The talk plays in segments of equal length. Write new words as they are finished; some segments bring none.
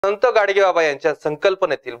संत गाडगेबाबा यांच्या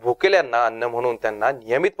संकल्पनेतील भुकेल्यांना अन्न म्हणून त्यांना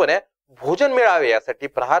नियमितपणे भोजन मिळावे यासाठी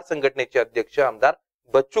प्रहार संघटनेचे अध्यक्ष आमदार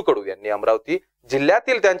बच्चू कडू यांनी अमरावती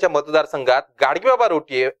जिल्ह्यातील त्यांच्या मतदारसंघात गाडगेबाबा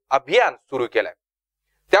रोटी अभियान सुरू केलंय।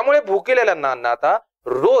 त्यामुळे भुकेलेल्यांना अन्न आता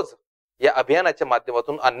रोज या अभियानाच्या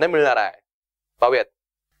माध्यमातून अन्न मिळणार आहे।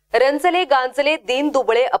 पाहूयात। रंजले गांजले दीन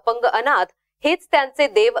दुबळे अपंग अनाथ हेच त्यांचे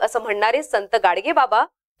देव असं म्हणणारे संत गाडगेबाबा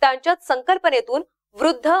त्यांच्याच संकल्पनेतून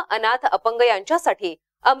वृद्ध अनाथ अपंग यांच्यासाठी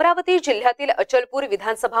अमरावती जिल्ह्यातील अचलपूर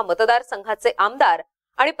विधानसभा मतदारसंघाचे आमदार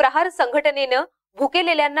आणि प्रहार संघटनेनं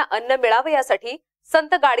भुकेलेल्यांना अन्न मिळावे यासाठी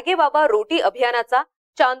संत गाडगेबाबा रोटी अभियानाचा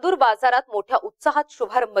चांदूर बाजारात मोठ्या उत्साहात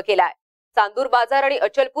शुभारंभ केलाय। चांदूर बाजार आणि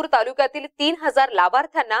अचलपूर तालुक्यातील 3000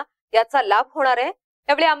 लाभार्थ्यांना याचा लाभ होणार आहे।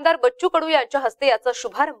 यावेळी आमदार बच्चू कडू यांच्या हस्ते याचा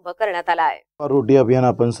शुभारंभ करण्यात आला आहे। रोटी अभियान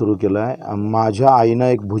आपण सुरू केलं आहे। माझ्या आईनं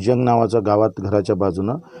एक भुजंग नावाचा गावात घराच्या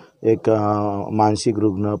बाजूनं एक मानसिक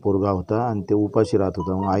रुग्ण पोरगा होता आणि ते उपाशी राहत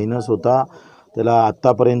होता। मग आईनं स्वतः त्याला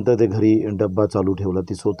आत्तापर्यंत ते घरी डब्बा चालू ठेवला।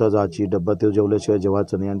 ती स्वतः जायची, डब्बा ते जेवल्याशिवाय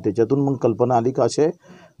जेवायचं नाही। आणि त्याच्यातून मग कल्पना आली की असे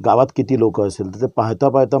गावात किती लोक असेल, तर ते पाहता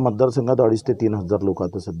पाहता मतदारसंघात 2,500 ते 3,000 लोक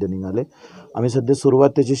आता सध्या निघाले। आम्ही सध्या सुरुवात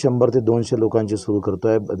त्याची 100 ते 200 लोकांची सुरू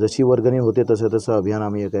करतोय। जशी वर्गणी होते तसं तसं अभियान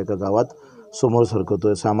आम्ही एका गावात समोर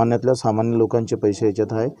सरकवतोय। सामान्यातल्या सामान्य लोकांचे पैसे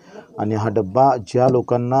याच्यात आहे आणि हा डब्बा ज्या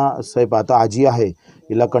लोकांना आता आजी आहे,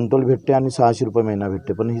 हिला कंट्रोल भेटते आणि 600 रुपये महिना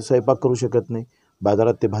भेटते, पण ही स्वयंपाक करू शकत नाही,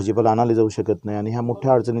 बाजारात ते भाजीपाला आणायला जाऊ शकत नाही आणि ह्या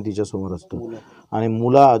मोठ्या अडचणी तिच्यासमोर असतो। आणि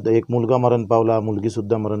एक मुलगा मरण पावला,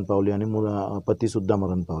 मुलगीसुद्धा मरण पावली आणि पतीसुद्धा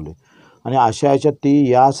मरण पावले आणि अशा ह्याच्यात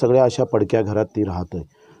ती या सगळ्या अशा पडक्या घरात ती राहते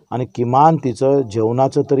आणि किमान तिचं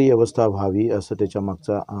जेवणाचं तरी व्यवस्था व्हावी असं त्याच्या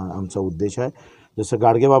मागचा आमचा उद्देश आहे। जसं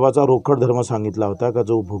गाडगेबाबाचा रोकड धर्म सांगितला होता का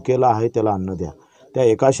जो भुकेला आहे त्याला अन्न द्या, त्या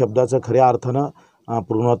एका शब्दाचं खऱ्या अर्थानं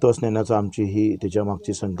पूर्णत्वास नेण्याचा आमची ही त्याच्या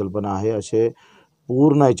मागची संकल्पना आहे। असे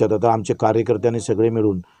पूर्ण याच्यात आता आमचे कार्यकर्त्यांनी सगळे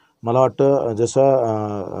मिळून मला वाटतं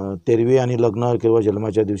जसं तेरवी आणि लग्न किंवा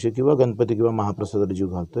जन्माच्या दिवशी किंवा गणपती किंवा महाप्रसादाला जीव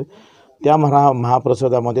घालतोय, त्या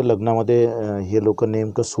महाप्रसादामध्ये लग्नामध्ये हे लोक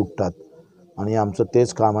नेमकं सुटतात आणि आमचं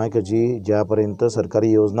तेच काम आहे की ज्यापर्यंत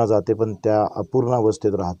सरकारी योजना जाते पण त्या अपूर्ण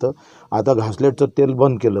अवस्थेत राहतं। आता घासलेटचं तेल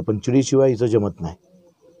बंद केलं पण चिडीशिवाय हिचं जमत नाही,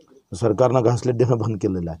 सरकारनं घासलेट देणं बंद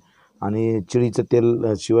केलेलं आहे आणि चिडीचं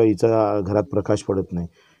तेल शिवाय हिचा घरात प्रकाश पडत नाही।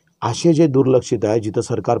 असे जे दुर्लक्षित आहे, जिथं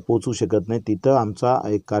सरकार पोचू शकत नाही, तिथं आमचा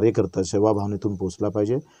एक कार्यकर्ता सेवाभावनेतून पोचला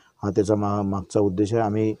पाहिजे, हा त्याचा मागचा उद्देश आहे।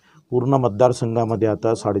 आम्ही पूर्ण मतदारसंघामध्ये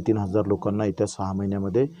आता 3,500 लोकांना येत्या 6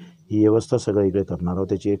 महिन्यामध्ये ही व्यवस्था सगळीकडे करणार आहोत।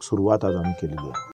 त्याची एक सुरुवात आज आम्ही केलेली आहे।